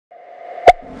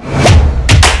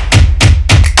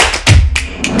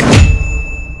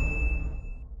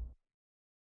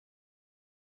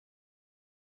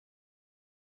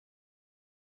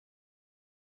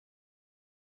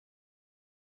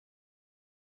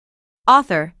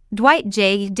Author, Dwight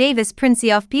J. Davis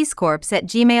Princioff Peace Corps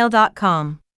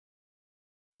 @gmail.com.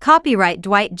 Copyright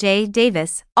Dwight J.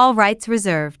 Davis, all rights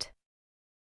reserved.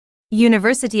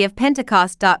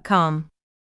 UniversityofPentecost.com.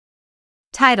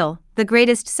 Title: The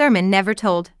Greatest Sermon Never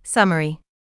Told, Summary.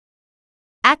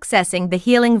 Accessing the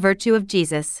Healing Virtue of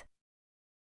Jesus.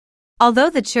 Although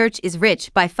the Church is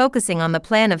rich by focusing on the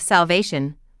plan of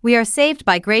salvation, we are saved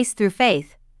by grace through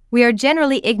faith, we are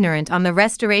generally ignorant on the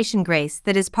restoration grace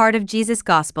that is part of Jesus'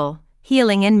 gospel,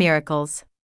 healing and miracles.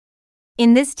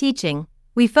 In this teaching,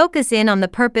 we focus in on the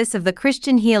purpose of the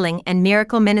Christian healing and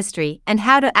miracle ministry and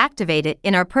how to activate it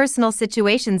in our personal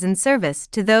situations in service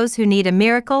to those who need a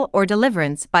miracle or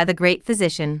deliverance by the great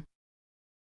physician.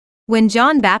 When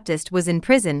John Baptist was in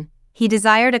prison, he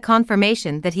desired a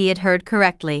confirmation that he had heard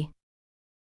correctly.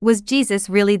 Was Jesus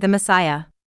really the Messiah?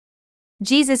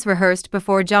 Jesus rehearsed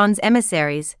before John's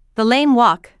emissaries, "The lame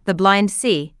walk, the blind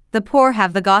see, the poor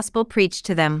have the gospel preached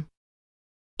to them."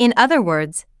 In other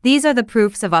words, these are the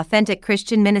proofs of authentic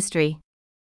Christian ministry.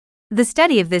 The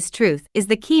study of this truth is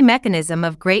the key mechanism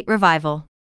of great revival.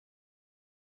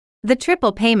 The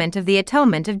triple payment of the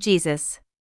atonement of Jesus.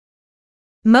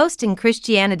 Most in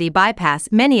Christianity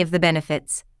bypass many of the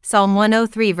benefits, Psalm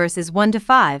 103 verses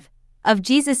 1-5, of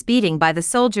Jesus' beating by the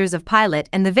soldiers of Pilate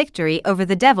and the victory over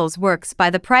the devil's works by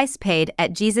the price paid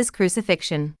at Jesus'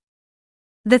 crucifixion.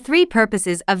 The three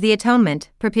purposes of the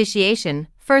atonement, propitiation,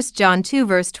 1 John 2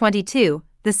 verse 22,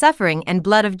 the suffering and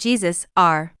blood of Jesus,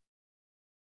 are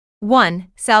 1.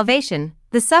 Salvation,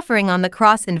 the suffering on the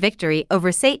cross and victory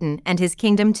over Satan and his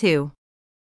kingdom. 2.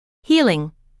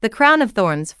 Healing, the crown of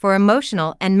thorns for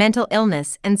emotional and mental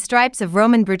illness and stripes of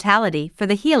Roman brutality for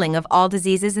the healing of all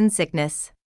diseases and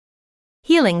sickness.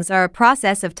 Healings are a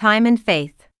process of time and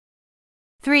faith.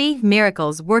 3.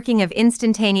 Miracles, working of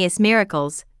instantaneous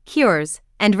miracles, cures,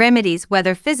 and remedies,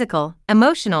 whether physical,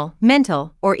 emotional,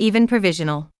 mental, or even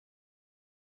provisional.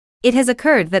 It has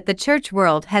occurred that the church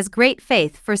world has great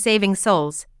faith for saving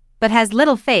souls, but has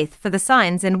little faith for the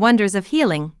signs and wonders of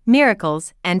healing,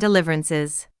 miracles, and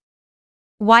deliverances.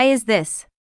 Why is this?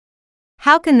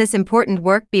 How can this important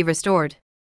work be restored?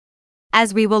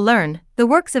 As we will learn, the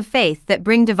works of faith that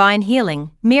bring divine healing,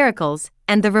 miracles,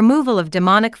 and the removal of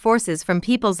demonic forces from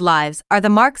people's lives are the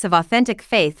marks of authentic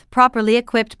faith, properly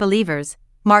equipped believers.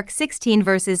 Mark 16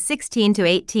 verses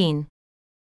 16-18.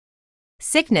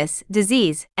 Sickness,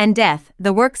 disease, and death,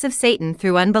 the works of Satan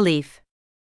through unbelief.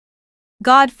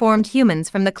 God formed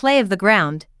humans from the clay of the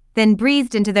ground, then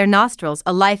breathed into their nostrils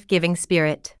a life-giving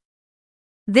spirit.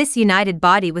 This united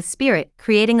body with spirit,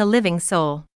 creating a living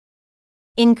soul.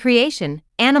 In creation,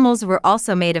 animals were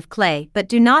also made of clay but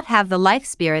do not have the life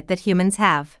spirit that humans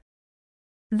have.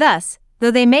 Thus,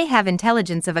 though they may have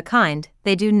intelligence of a kind,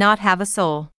 they do not have a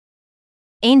soul.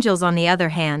 Angels, on the other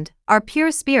hand, are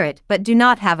pure spirit but do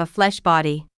not have a flesh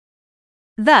body.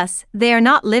 Thus, they are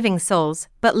not living souls,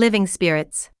 but living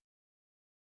spirits.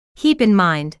 Keep in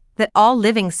mind that all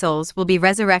living souls will be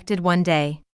resurrected one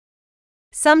day.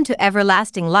 Some to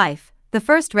everlasting life, the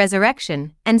first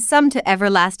resurrection, and some to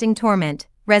everlasting torment,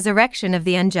 resurrection of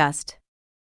the unjust.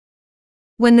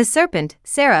 When the serpent,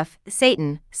 Seraph,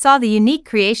 Satan, saw the unique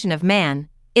creation of man,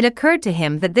 it occurred to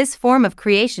him that this form of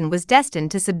creation was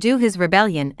destined to subdue his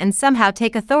rebellion and somehow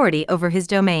take authority over his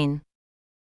domain.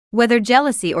 Whether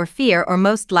jealousy or fear, or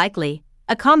most likely,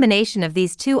 a combination of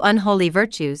these two unholy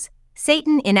virtues,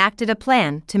 Satan enacted a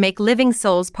plan to make living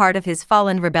souls part of his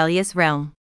fallen rebellious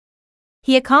realm.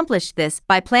 He accomplished this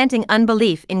by planting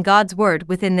unbelief in God's word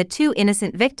within the two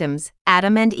innocent victims,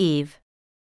 Adam and Eve.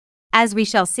 As we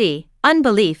shall see,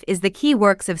 unbelief is the key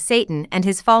works of Satan and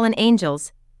his fallen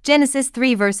angels, Genesis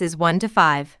 3 verses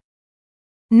 1-5.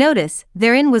 Notice,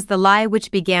 therein was the lie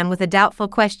which began with a doubtful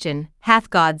question,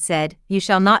 "Hath God said, you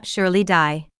shall not surely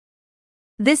die?"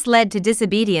 This led to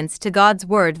disobedience to God's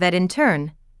word that in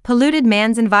turn polluted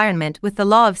man's environment with the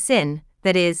law of sin,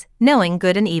 that is, knowing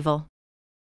good and evil.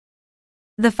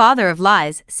 The father of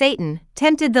lies, Satan,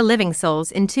 tempted the living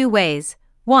souls in two ways: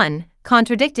 1.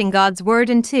 Contradicting God's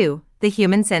word, and 2. The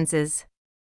human senses.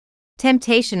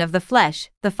 Temptation of the flesh,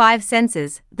 the five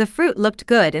senses, the fruit looked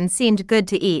good and seemed good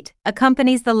to eat,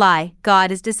 accompanies the lie,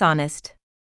 God is dishonest.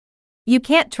 You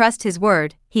can't trust his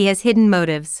word, he has hidden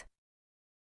motives.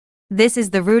 This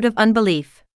is the root of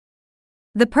unbelief.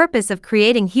 The purpose of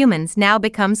creating humans now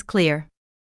becomes clear.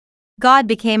 God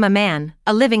became a man,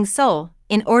 a living soul,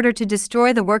 in order to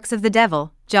destroy the works of the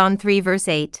devil, John 3 verse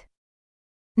 8.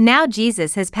 Now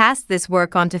Jesus has passed this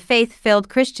work on to faith-filled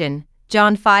Christian,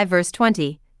 John 5 verse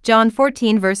 20, John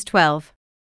 14 verse 12.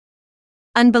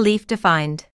 Unbelief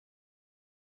defined.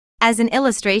 As an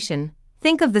illustration,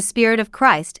 think of the Spirit of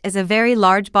Christ as a very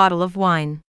large bottle of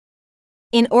wine.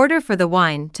 In order for the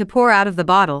wine to pour out of the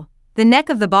bottle, the neck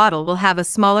of the bottle will have a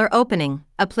smaller opening,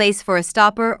 a place for a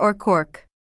stopper or cork.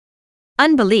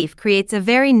 Unbelief creates a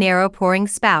very narrow pouring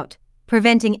spout,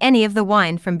 preventing any of the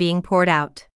wine from being poured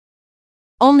out.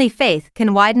 Only faith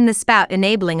can widen the spout,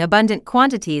 enabling abundant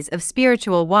quantities of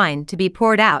spiritual wine to be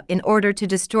poured out in order to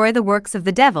destroy the works of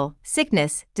the devil,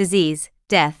 sickness, disease,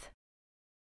 death.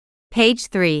 Page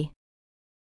 3.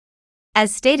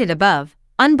 As stated above,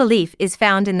 unbelief is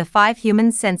found in the 5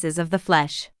 human senses of the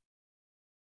flesh.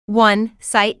 1.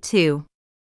 Sight. 2.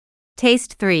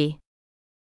 Taste. 3.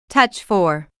 Touch.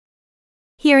 4.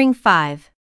 Hearing. 5.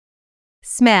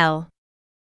 Smell.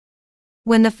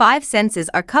 When the 5 senses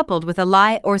are coupled with a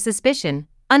lie or suspicion,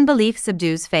 unbelief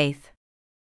subdues faith.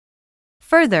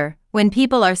 Further, when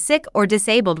people are sick or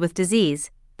disabled with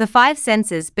disease, the 5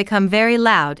 senses become very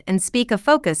loud and speak a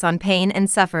focus on pain and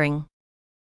suffering.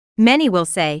 Many will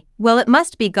say, well, it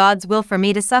must be God's will for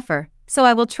me to suffer, so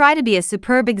I will try to be a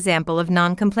superb example of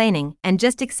non-complaining and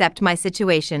just accept my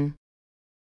situation.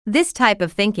 This type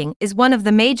of thinking is one of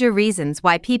the major reasons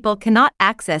why people cannot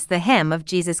access the hem of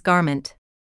Jesus' garment.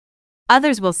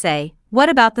 Others will say, what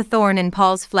about the thorn in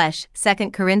Paul's flesh,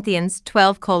 2 Corinthians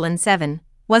 12:7,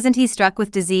 wasn't he struck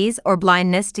with disease or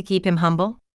blindness to keep him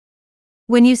humble?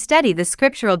 When you study the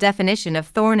scriptural definition of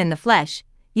thorn in the flesh,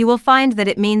 you will find that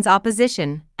it means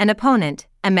opposition, an opponent,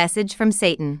 a message from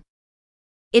Satan.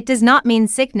 It does not mean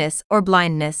sickness or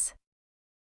blindness.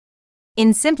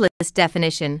 In simplest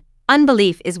definition,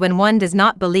 unbelief is when one does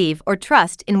not believe or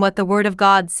trust in what the Word of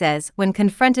God says when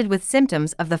confronted with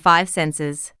symptoms of the 5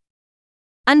 senses.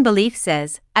 Unbelief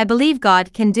says, I believe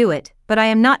God can do it, but I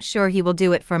am not sure He will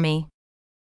do it for me.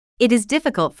 It is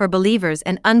difficult for believers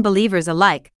and unbelievers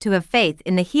alike to have faith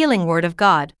in the healing Word of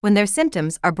God when their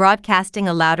symptoms are broadcasting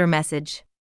a louder message.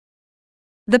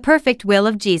 The perfect will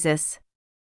of Jesus.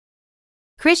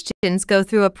 Christians go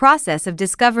through a process of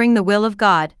discovering the will of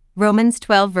God, Romans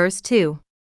 12 verse 2.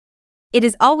 It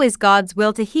is always God's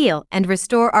will to heal and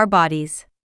restore our bodies.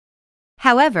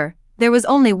 However, there was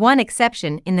only one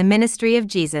exception in the ministry of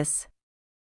Jesus.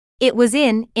 It was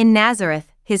in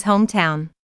Nazareth, his hometown.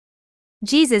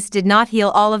 Jesus did not heal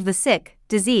all of the sick,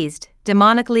 diseased,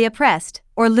 demonically oppressed,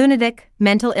 or lunatic,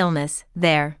 mental illness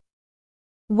there.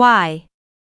 Why?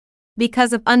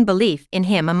 Because of unbelief in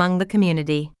him among the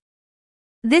community.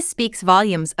 This speaks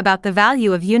volumes about the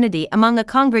value of unity among a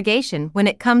congregation when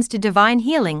it comes to divine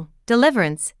healing,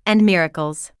 deliverance, and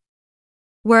miracles.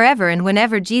 Wherever and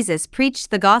whenever Jesus preached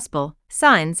the gospel,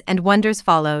 signs and wonders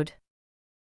followed.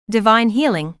 Divine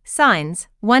healing, signs,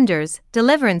 wonders,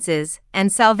 deliverances,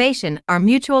 and salvation are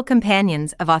mutual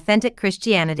companions of authentic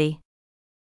Christianity.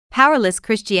 Powerless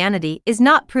Christianity is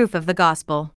not proof of the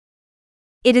gospel.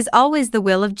 It is always the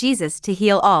will of Jesus to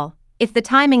heal all, if the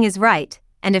timing is right,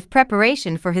 and if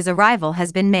preparation for his arrival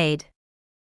has been made.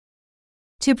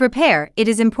 To prepare, it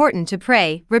is important to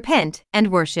pray, repent,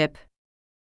 and worship.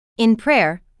 In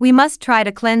prayer, we must try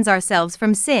to cleanse ourselves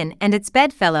from sin and its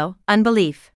bedfellow,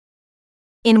 unbelief.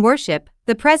 In worship,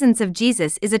 the presence of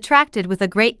Jesus is attracted with a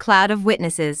great cloud of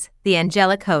witnesses, the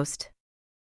angelic host.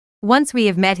 Once we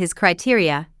have met his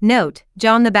criteria, note,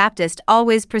 John the Baptist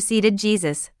always preceded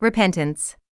Jesus,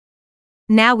 repentance.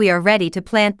 Now we are ready to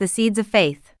plant the seeds of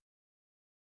faith.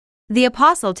 The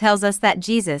apostle tells us that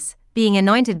Jesus, being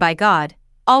anointed by God,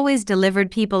 always delivered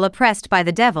people oppressed by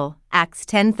the devil, Acts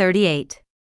 10:38.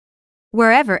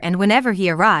 Wherever and whenever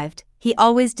he arrived, he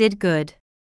always did good.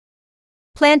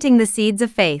 Planting the seeds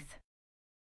of faith.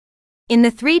 In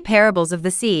the 3 parables of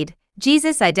the seed,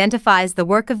 Jesus identifies the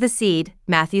work of the seed,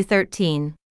 Matthew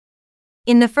 13.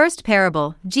 In the first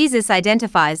parable, Jesus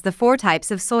identifies the 4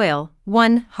 types of soil: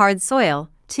 1. Hard soil,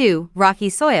 2. Rocky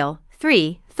soil,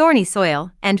 3. Thorny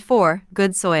soil, and 4.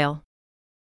 Good soil.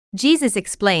 Jesus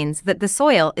explains that the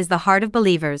soil is the heart of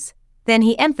believers, then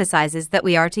he emphasizes that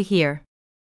we are to hear.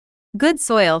 Good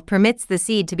soil permits the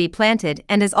seed to be planted,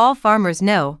 and as all farmers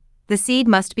know, the seed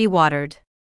must be watered.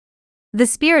 The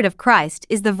Spirit of Christ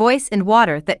is the voice and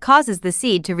water that causes the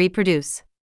seed to reproduce.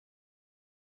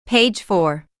 Page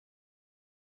 4.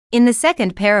 In the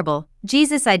second parable,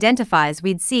 Jesus identifies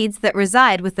weed seeds that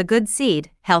reside with the good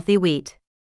seed, healthy wheat.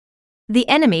 The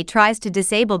enemy tries to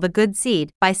disable the good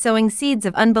seed by sowing seeds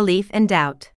of unbelief and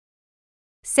doubt.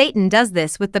 Satan does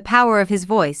this with the power of his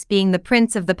voice, being the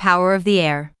prince of the power of the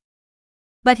air.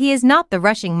 But he is not the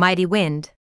rushing mighty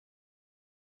wind.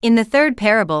 In the third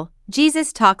parable,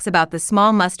 Jesus talks about the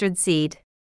small mustard seed.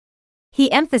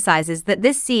 He emphasizes that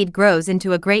this seed grows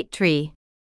into a great tree.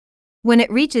 When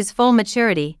it reaches full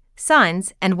maturity,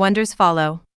 signs and wonders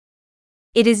follow.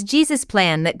 It is Jesus'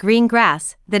 plan that green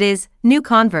grass, that is, new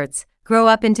converts, grow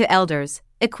up into elders,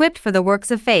 equipped for the works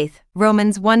of faith,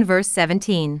 Romans 1 verse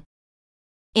 17.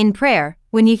 In prayer,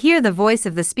 when you hear the voice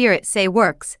of the Spirit say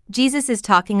works, Jesus is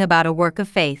talking about a work of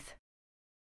faith.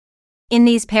 In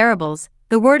these parables,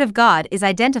 the Word of God is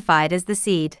identified as the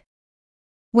seed.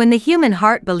 When the human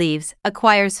heart believes,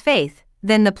 acquires faith,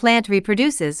 then the plant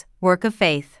reproduces, work of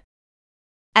faith.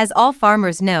 As all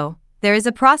farmers know, there is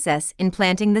a process in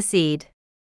planting the seed.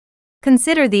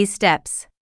 Consider these steps.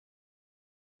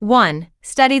 1.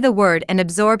 Study the Word and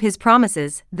absorb His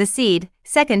promises, the seed,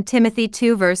 2 Timothy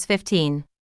 2 verse 15.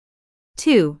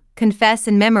 2. Confess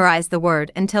and memorize the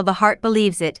Word until the heart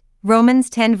believes it, Romans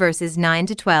 10 verses 9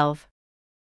 to 12.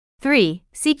 3.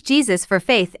 Seek Jesus for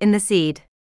faith in the seed.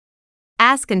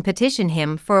 Ask and petition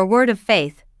Him for a word of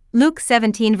faith, Luke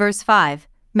 17 verse 5,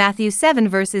 Matthew 7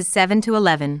 verses 7 to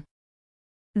 11.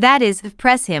 That is,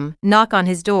 press Him, knock on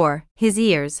His door, His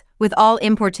ears, with all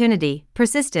importunity,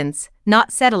 persistence,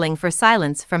 not settling for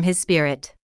silence from His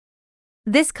Spirit.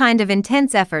 This kind of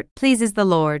intense effort pleases the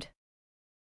Lord.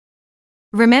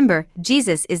 Remember,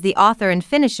 Jesus is the author and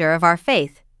finisher of our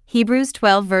faith, Hebrews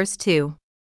 12 verse 2.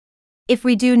 If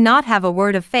we do not have a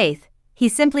word of faith, He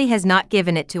simply has not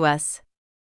given it to us.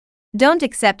 Don't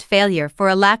accept failure for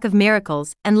a lack of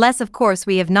miracles unless of course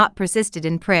we have not persisted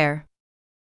in prayer.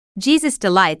 Jesus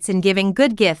delights in giving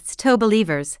good gifts to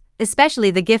believers,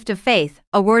 especially the gift of faith,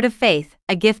 a word of faith,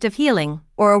 a gift of healing,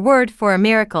 or a word for a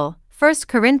miracle, 1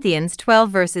 Corinthians 12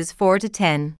 verses 4 to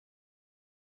 10.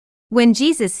 When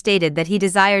Jesus stated that He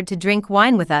desired to drink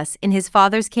wine with us in His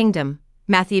Father's kingdom,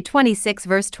 Matthew 26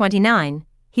 verse 29,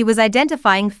 He was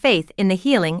identifying faith in the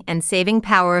healing and saving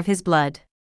power of His blood.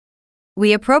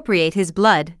 We appropriate His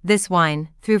blood, this wine,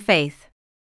 through faith.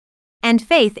 And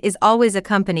faith is always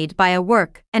accompanied by a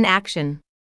work, an action.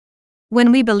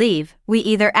 When we believe, we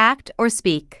either act or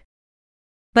speak.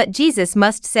 But Jesus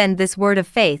must send this word of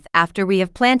faith after we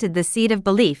have planted the seed of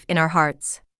belief in our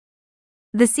hearts.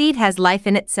 The seed has life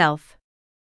in itself.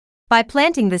 By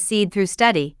planting the seed through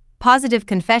study, positive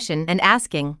confession and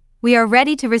asking, we are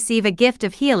ready to receive a gift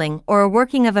of healing or a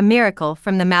working of a miracle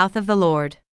from the mouth of the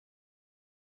Lord.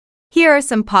 Here are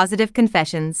some positive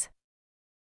confessions.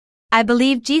 I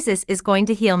believe Jesus is going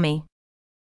to heal me.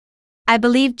 I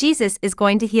believe Jesus is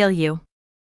going to heal you.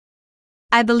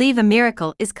 I believe a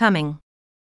miracle is coming.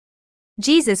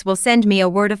 Jesus will send me a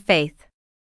word of faith.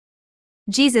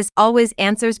 Jesus always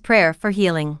answers prayer for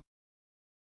healing.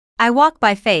 I walk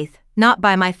by faith, not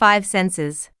by my five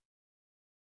senses.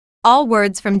 All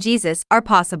words from Jesus are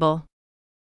possible.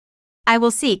 I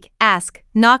will seek, ask,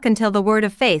 knock until the word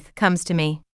of faith comes to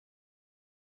me.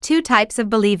 2 types of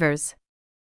believers.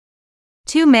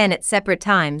 2 men at separate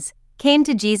times came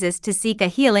to Jesus to seek a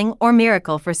healing or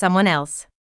miracle for someone else.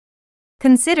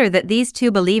 Consider that these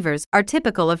 2 believers are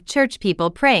typical of church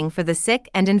people praying for the sick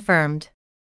and infirmed.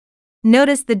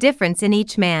 Notice the difference in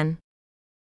each man.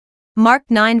 Mark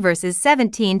 9 verses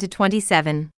 17 to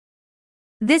 27.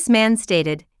 This man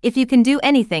stated, "If you can do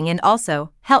anything and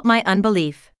also help my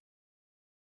unbelief."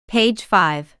 Page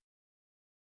 5.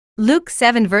 Luke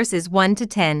 7 verses 1 to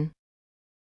 10.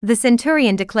 The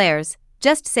centurion declares,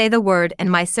 "Just say the word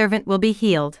and my servant will be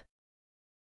healed."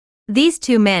 These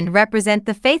 2 men represent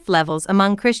the faith levels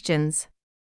among Christians.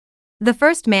 The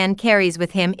first man carries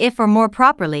with him, if or more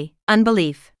properly,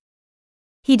 unbelief.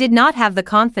 He did not have the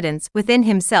confidence within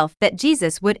himself that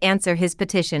Jesus would answer his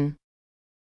petition.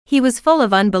 He was full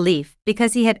of unbelief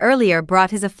because he had earlier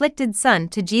brought his afflicted son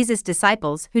to Jesus'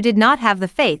 disciples who did not have the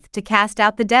faith to cast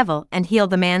out the devil and heal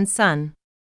the man's son.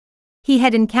 He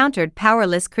had encountered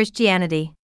powerless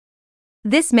Christianity.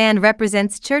 This man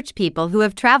represents church people who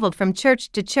have traveled from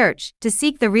church to church to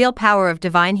seek the real power of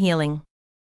divine healing.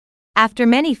 After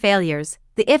many failures,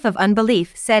 the if of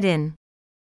unbelief set in.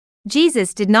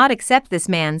 Jesus did not accept this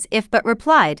man's if but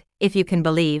replied, "If you can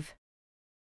believe."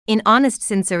 In honest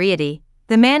sincerity,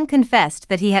 the man confessed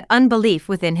that he had unbelief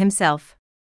within himself.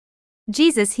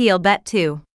 Jesus healed that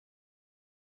too.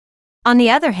 On the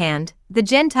other hand, the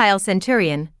Gentile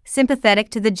centurion, sympathetic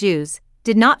to the Jews,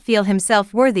 did not feel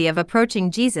himself worthy of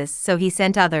approaching Jesus, so he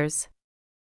sent others.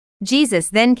 Jesus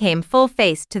then came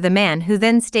full-faced to the man who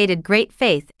then stated great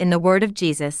faith in the word of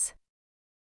Jesus.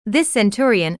 This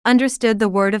centurion understood the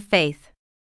word of faith.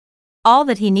 All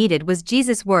that he needed was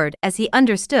Jesus' word as he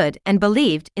understood and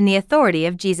believed in the authority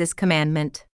of Jesus'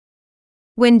 commandment.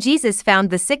 When Jesus found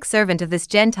the sick servant of this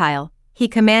Gentile, he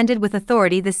commanded with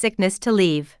authority the sickness to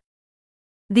leave.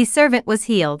 The servant was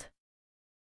healed.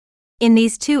 In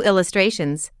these 2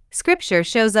 illustrations, Scripture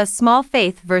shows us small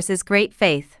faith versus great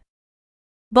faith.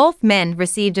 Both men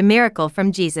received a miracle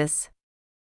from Jesus.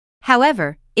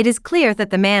 However, it is clear that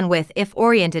the man with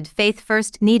if-oriented faith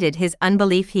first needed his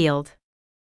unbelief healed.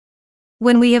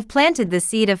 When we have planted the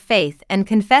seed of faith and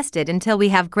confessed it until we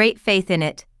have great faith in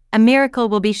it, a miracle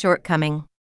will be shortcoming.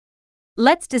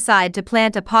 Let's decide to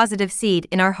plant a positive seed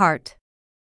in our heart.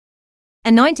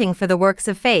 Anointing for the works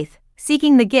of faith,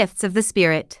 seeking the gifts of the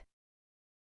Spirit.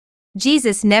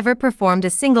 Jesus never performed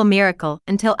a single miracle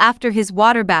until after his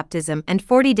water baptism and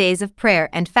 40 days of prayer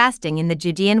and fasting in the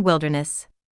Judean wilderness.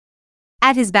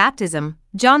 At his baptism,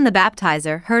 John the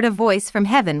Baptizer heard a voice from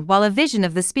heaven while a vision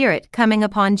of the Spirit coming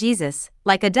upon Jesus,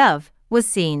 like a dove, was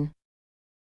seen.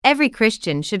 Every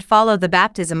Christian should follow the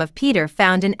baptism of Peter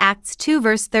found in Acts 2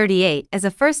 verse 38 as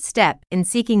a first step in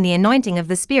seeking the anointing of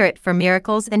the Spirit for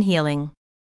miracles and healing.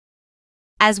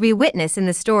 As we witness in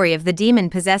the story of the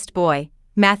demon-possessed boy,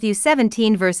 Matthew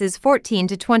 17 verses 14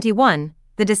 to 21,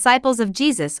 the disciples of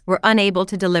Jesus were unable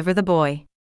to deliver the boy.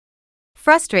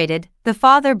 Frustrated, the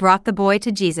father brought the boy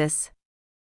to Jesus.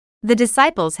 The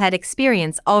disciples had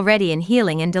experience already in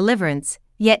healing and deliverance,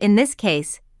 yet in this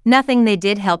case, nothing they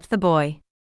did helped the boy.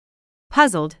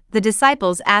 Puzzled, the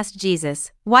disciples asked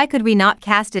Jesus, "Why could we not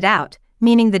cast it out?"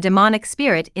 meaning the demonic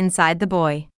spirit inside the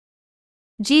boy.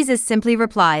 Jesus simply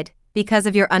replied, "Because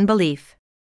of your unbelief."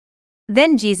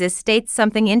 Then Jesus states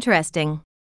something interesting.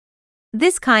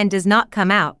 This kind does not come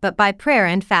out but by prayer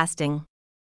and fasting.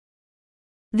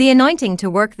 The anointing to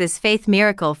work this faith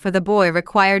miracle for the boy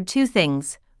required two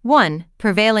things: 1.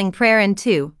 Prevailing prayer, and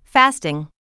 2. Fasting.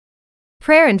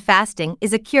 Prayer and fasting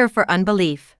is a cure for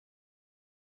unbelief.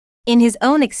 In his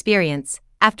own experience,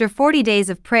 after 40 days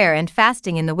of prayer and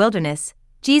fasting in the wilderness,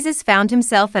 Jesus found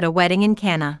himself at a wedding in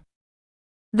Cana.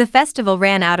 The festival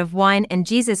ran out of wine and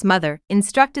Jesus' mother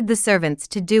instructed the servants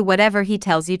to do whatever he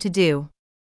tells you to do.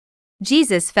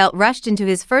 Jesus felt rushed into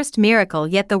his first miracle,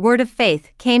 yet the word of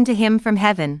faith came to him from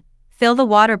heaven: "Fill the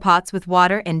water pots with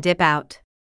water and dip out."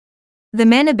 The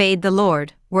men obeyed the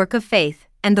Lord, work of faith,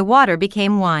 and the water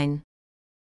became wine.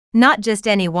 Not just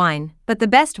any wine, but the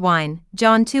best wine,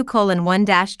 John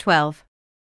 2:1-12.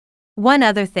 One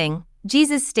other thing,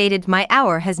 Jesus stated, "My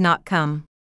hour has not come."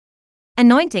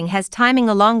 Anointing has timing,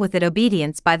 along with it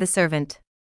obedience by the servant.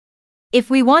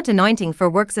 If we want anointing for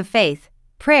works of faith,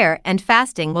 prayer and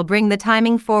fasting will bring the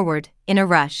timing forward, in a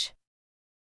rush.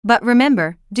 But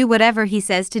remember, do whatever he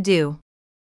says to do.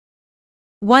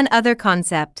 One other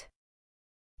concept.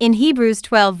 In Hebrews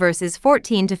 12 verses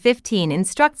 14 to 15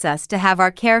 instructs us to have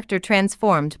our character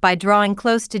transformed by drawing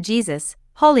close to Jesus,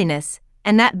 holiness,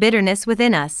 and that bitterness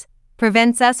within us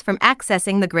prevents us from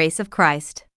accessing the grace of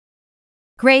Christ.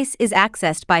 Grace is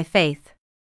accessed by faith.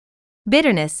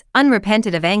 Bitterness,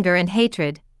 unrepented of anger and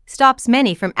hatred, stops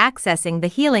many from accessing the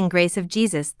healing grace of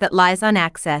Jesus that lies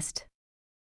unaccessed.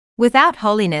 Without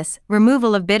holiness,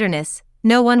 removal of bitterness,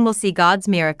 no one will see God's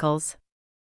miracles.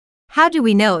 How do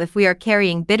we know if we are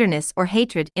carrying bitterness or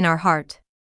hatred in our heart?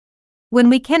 When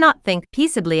we cannot think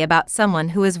peaceably about someone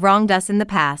who has wronged us in the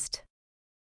past.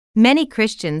 Many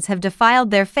Christians have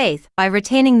defiled their faith by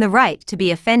retaining the right to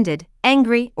be offended,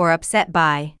 angry, or upset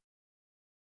by.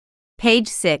 Page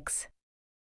 6.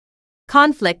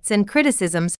 Conflicts and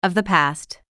criticisms of the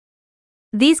past.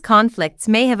 These conflicts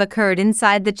may have occurred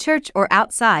inside the church or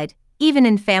outside, even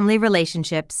in family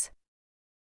relationships.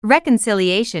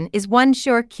 Reconciliation is one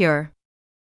sure cure.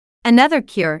 Another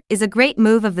cure is a great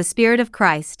move of the Spirit of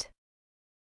Christ.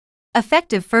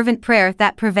 Effective fervent prayer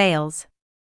that prevails.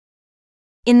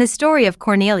 In the story of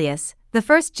Cornelius, the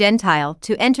first Gentile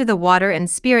to enter the water and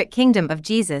spirit kingdom of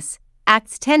Jesus,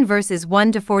 Acts 10 verses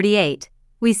 1-48,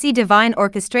 we see divine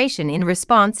orchestration in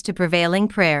response to prevailing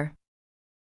prayer.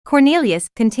 Cornelius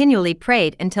continually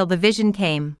prayed until the vision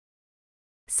came.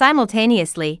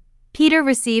 Simultaneously, Peter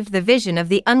received the vision of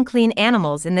the unclean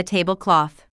animals in the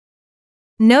tablecloth.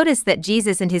 Notice that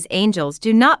Jesus and his angels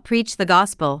do not preach the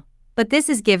gospel, but this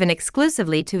is given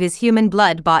exclusively to his human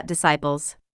blood-bought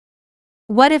disciples.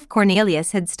 What if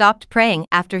Cornelius had stopped praying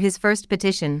after his first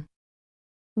petition?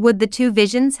 Would the two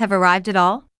visions have arrived at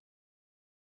all?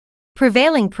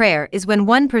 Prevailing prayer is when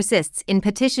one persists in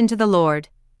petition to the Lord,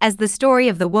 as the story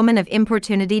of the woman of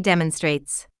importunity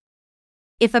demonstrates.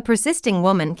 If a persisting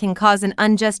woman can cause an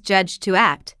unjust judge to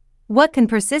act, what can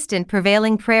persistent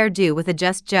prevailing prayer do with a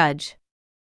just judge?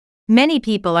 Many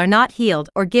people are not healed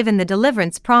or given the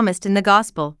deliverance promised in the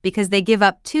gospel because they give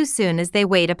up too soon as they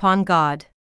wait upon God.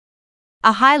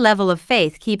 A high level of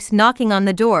faith keeps knocking on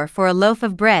the door for a loaf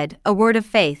of bread, a word of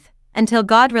faith, until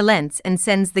God relents and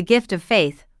sends the gift of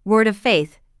faith, word of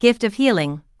faith, gift of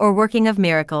healing, or working of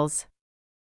miracles.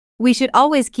 We should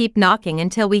always keep knocking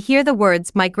until we hear the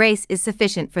words, "My grace is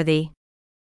sufficient for thee."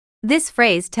 This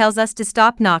phrase tells us to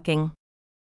stop knocking.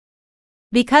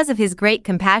 Because of his great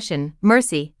compassion,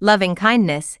 mercy, loving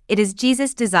kindness, it is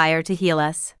Jesus' desire to heal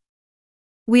us.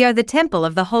 We are the temple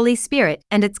of the Holy Spirit,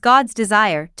 and it's God's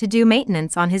desire to do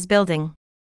maintenance on His building.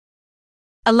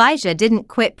 Elijah didn't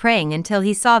quit praying until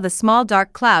he saw the small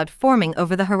dark cloud forming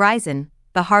over the horizon,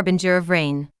 the harbinger of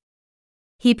rain.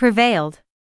 He prevailed.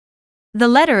 The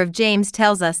letter of James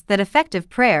tells us that effective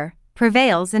prayer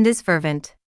prevails and is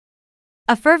fervent.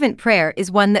 A fervent prayer is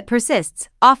one that persists,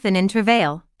 often in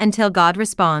travail, until God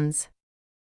responds.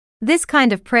 This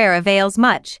kind of prayer avails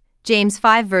much, James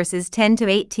 5 verses 10 to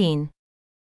 18.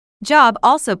 Job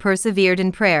also persevered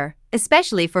in prayer,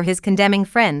 especially for his condemning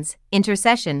friends,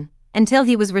 intercession, until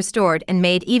he was restored and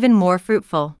made even more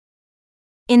fruitful.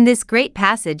 In this great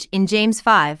passage in James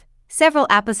 5, several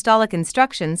apostolic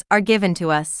instructions are given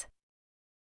to us.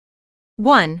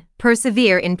 1.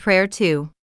 Persevere in prayer. 2.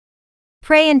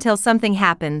 Pray until something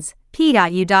happens.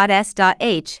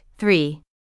 P.U.S.H. 3.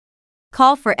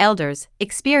 Call for elders,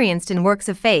 experienced in works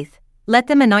of faith, let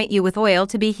them anoint you with oil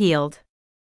to be healed.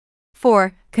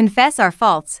 4. Confess our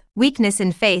faults, weakness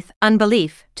in faith,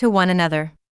 unbelief, to one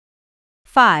another.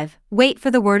 5. Wait for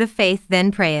the word of faith,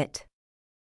 then pray it.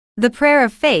 The prayer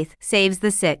of faith saves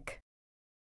the sick.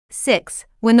 6.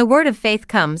 When the word of faith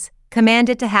comes, command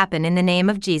it to happen in the name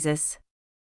of Jesus.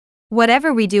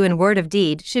 Whatever we do in word or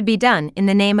deed should be done in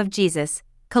the name of Jesus.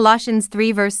 Colossians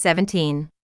 3 verse 17.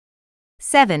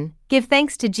 7. Give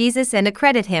thanks to Jesus and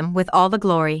accredit Him with all the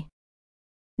glory.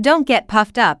 Don't get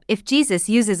puffed up if Jesus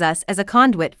uses us as a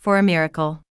conduit for a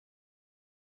miracle.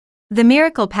 The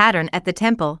miracle pattern at the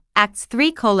temple, Acts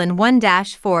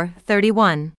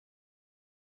 3:1-4:31.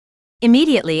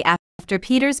 Immediately after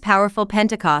Peter's powerful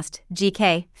Pentecost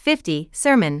 (GK 50)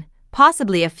 sermon,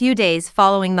 possibly a few days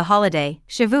following the holiday,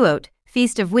 Shavuot,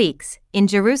 Feast of Weeks, in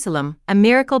Jerusalem, a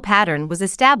miracle pattern was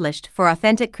established for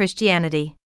authentic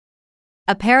Christianity.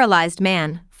 A paralyzed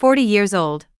man, 40 years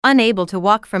old, unable to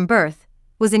walk from birth,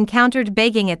 was encountered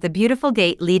begging at the beautiful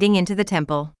gate leading into the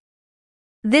temple.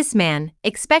 This man,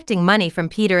 expecting money from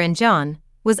Peter and John,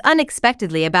 was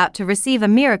unexpectedly about to receive a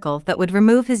miracle that would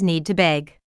remove his need to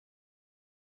beg.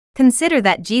 Consider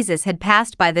that Jesus had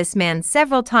passed by this man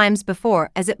several times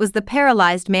before, as it was the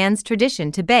paralyzed man's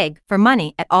tradition to beg for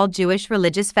money at all Jewish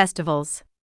religious festivals.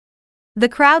 The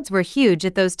crowds were huge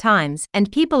at those times,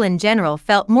 and people in general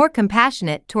felt more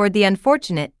compassionate toward the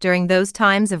unfortunate during those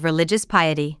times of religious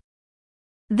piety.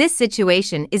 This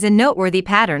situation is a noteworthy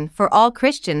pattern for all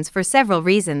Christians for several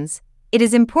reasons. It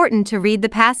is important to read the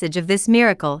passage of this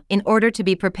miracle in order to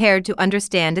be prepared to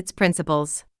understand its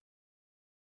principles.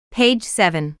 Page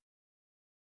 7.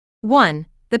 1.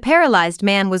 The paralyzed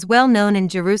man was well known in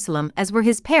Jerusalem, as were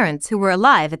his parents who were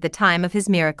alive at the time of his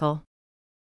miracle.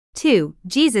 2.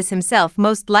 Jesus himself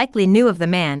most likely knew of the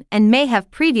man and may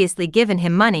have previously given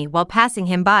him money while passing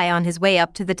him by on his way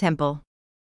up to the temple.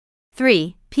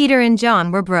 3. Peter and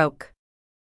John were broke.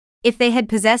 If they had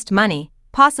possessed money,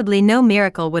 possibly no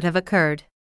miracle would have occurred.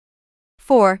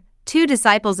 4. 2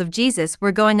 disciples of Jesus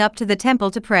were going up to the temple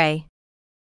to pray.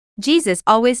 Jesus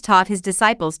always taught his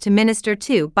disciples to minister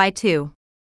 2 by 2.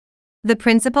 The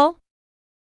principle?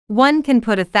 1 can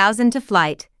put 1,000 to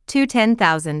flight, 2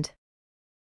 10,000.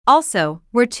 Also,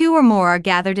 where 2 or more are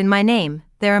gathered in my name,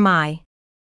 there am I.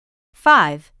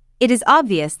 5. It is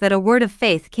obvious that a word of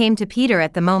faith came to Peter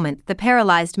at the moment the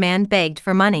paralyzed man begged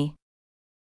for money.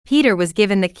 Peter was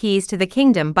given the keys to the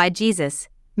kingdom by Jesus,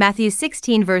 Matthew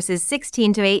 16 verses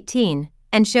 16 to 18,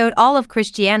 and showed all of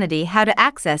Christianity how to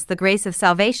access the grace of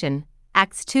salvation,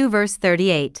 Acts 2 verse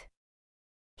 38.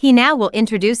 He now will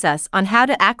introduce us on how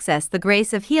to access the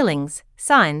grace of healings,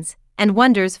 signs, and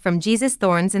wonders from Jesus'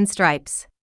 thorns and stripes.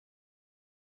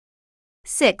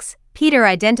 6. Peter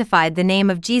identified the name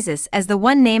of Jesus as the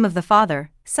one name of the Father,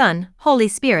 Son, Holy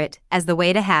Spirit, as the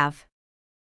way to have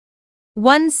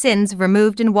 1. Sins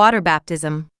removed in water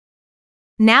baptism.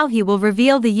 Now he will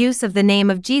reveal the use of the name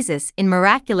of Jesus in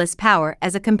miraculous power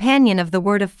as a companion of the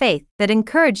word of faith that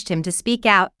encouraged him to speak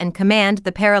out and command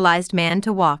the paralyzed man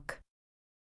to walk.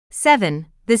 7.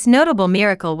 This notable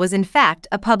miracle was in fact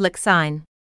a public sign.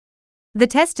 The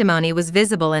testimony was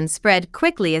visible and spread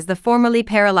quickly as the formerly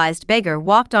paralyzed beggar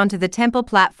walked onto the temple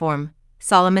platform,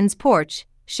 Solomon's porch,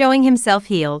 showing himself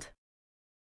healed.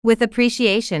 With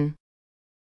appreciation,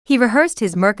 he rehearsed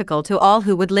his miracle to all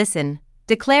who would listen,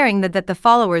 declaring that the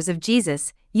followers of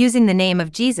Jesus, using the name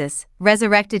of Jesus,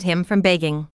 resurrected him from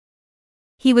begging.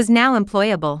 He was now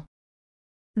employable.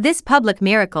 This public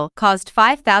miracle caused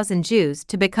 5,000 Jews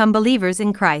to become believers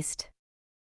in Christ.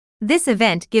 This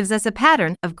event gives us a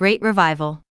pattern of great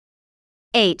revival.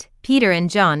 8. Peter and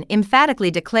John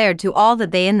emphatically declared to all that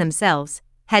they in themselves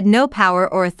had no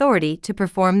power or authority to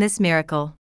perform this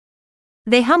miracle.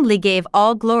 They humbly gave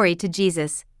all glory to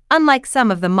Jesus, unlike some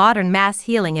of the modern mass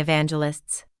healing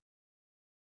evangelists.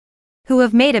 who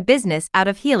have made a business out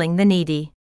of healing the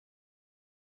needy.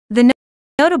 The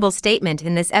notable statement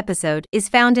in this episode is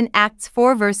found in Acts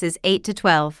 4 verses 8 to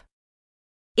 12.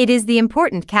 It is the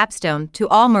important capstone to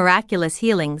all miraculous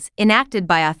healings enacted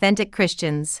by authentic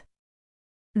Christians.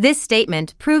 This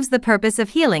statement proves the purpose of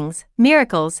healings,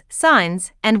 miracles,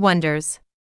 signs, and wonders.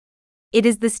 It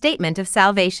is the statement of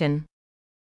salvation.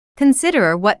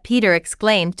 Consider what Peter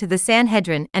exclaimed to the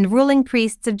Sanhedrin and ruling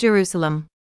priests of Jerusalem.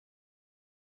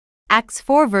 Acts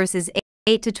 4 verses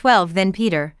 8 to 12. Then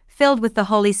Peter, filled with the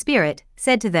Holy Spirit,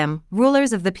 said to them,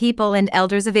 "Rulers of the people and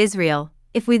elders of Israel,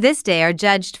 if we this day are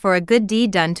judged for a good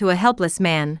deed done to a helpless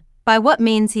man, by what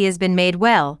means he has been made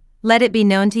well, let it be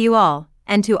known to you all,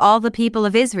 and to all the people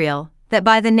of Israel, that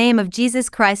by the name of Jesus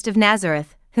Christ of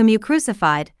Nazareth, whom you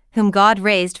crucified, whom God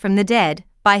raised from the dead,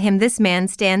 by him this man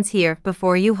stands here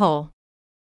before you whole.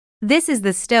 This is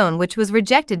the stone which was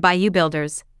rejected by you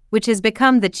builders, which has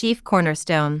become the chief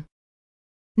cornerstone.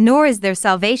 Nor is there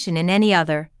salvation in any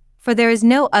other, for there is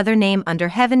no other name under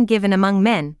heaven given among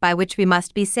men by which we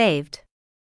must be saved."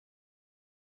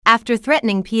 After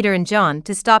threatening Peter and John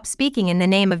to stop speaking in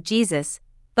the name of Jesus,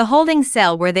 the holding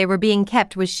cell where they were being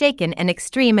kept was shaken and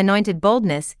extreme anointed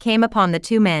boldness came upon the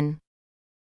two men.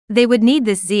 They would need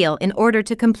this zeal in order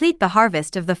to complete the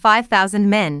harvest of the 5,000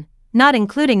 men, not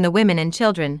including the women and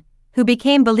children, who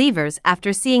became believers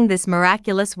after seeing this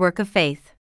miraculous work of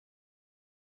faith.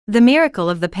 The miracle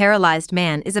of the paralyzed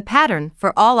man is a pattern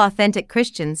for all authentic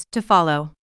Christians to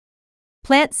follow.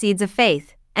 Plant seeds of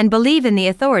faith, and believe in the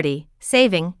authority,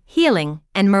 saving, healing,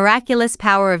 and miraculous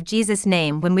power of Jesus'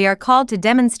 name when we are called to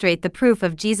demonstrate the proof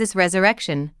of Jesus'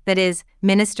 resurrection, that is,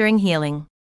 ministering healing.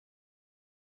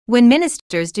 When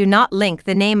ministers do not link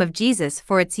the name of Jesus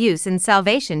for its use in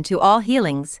salvation to all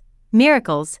healings,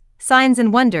 miracles, signs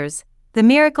and wonders, the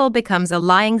miracle becomes a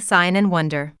lying sign and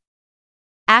wonder.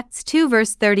 Acts 2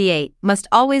 verse 38 must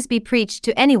always be preached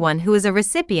to anyone who is a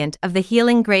recipient of the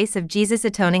healing grace of Jesus'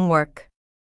 atoning work.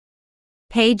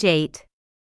 Page 8.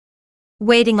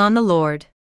 Waiting on the Lord.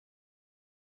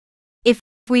 If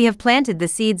we have planted the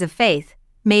seeds of faith,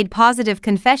 made positive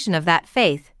confession of that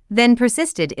faith, then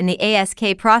persisted in the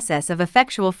ASK process of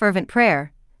effectual fervent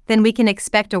prayer, then we can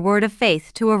expect a word of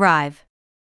faith to arrive.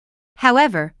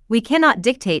 However, we cannot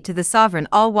dictate to the sovereign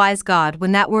all-wise God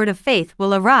when that word of faith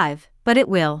will arrive, but it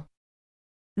will.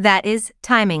 That is,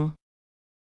 timing.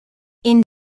 In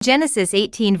Genesis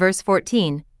 18 verse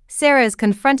 14, Sarah is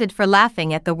confronted for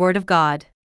laughing at the word of God.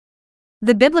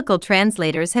 The biblical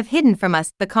translators have hidden from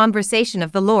us the conversation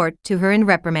of the Lord to her in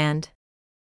reprimand.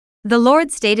 The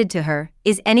Lord stated to her,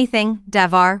 "Is anything,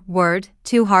 davar, word,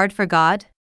 too hard for God?"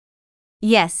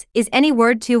 Yes, is any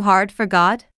word too hard for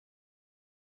God?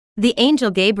 The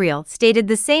angel Gabriel stated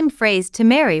the same phrase to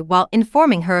Mary while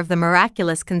informing her of the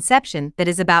miraculous conception that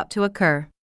is about to occur.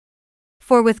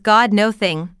 For with God no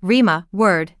thing, rhema,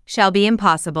 word, shall be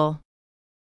impossible.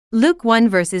 Luke 1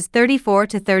 verses 34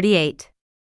 to 38.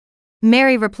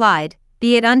 Mary replied,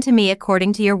 "Be it unto me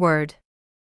according to your word."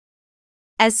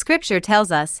 As Scripture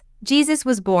tells us, Jesus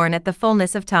was born at the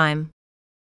fullness of time.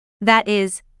 That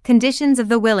is, conditions of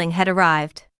the willing had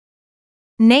arrived.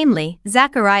 Namely,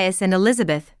 Zacharias and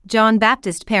Elizabeth, John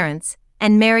Baptist's parents,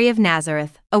 and Mary of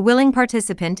Nazareth, a willing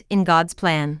participant in God's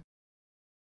plan.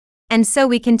 And so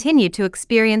we continue to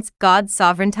experience God's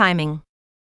sovereign timing.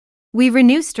 We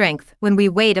renew strength when we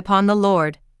wait upon the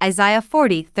Lord, Isaiah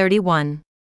 40:31.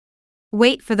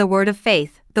 Wait for the word of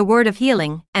faith, the word of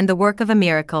healing, and the work of a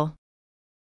miracle.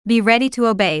 Be ready to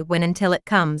obey when until it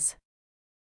comes.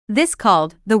 This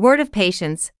called, the word of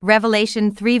patience,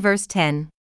 Revelation 3 verse 10.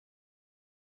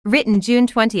 Written June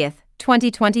 20,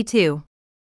 2022.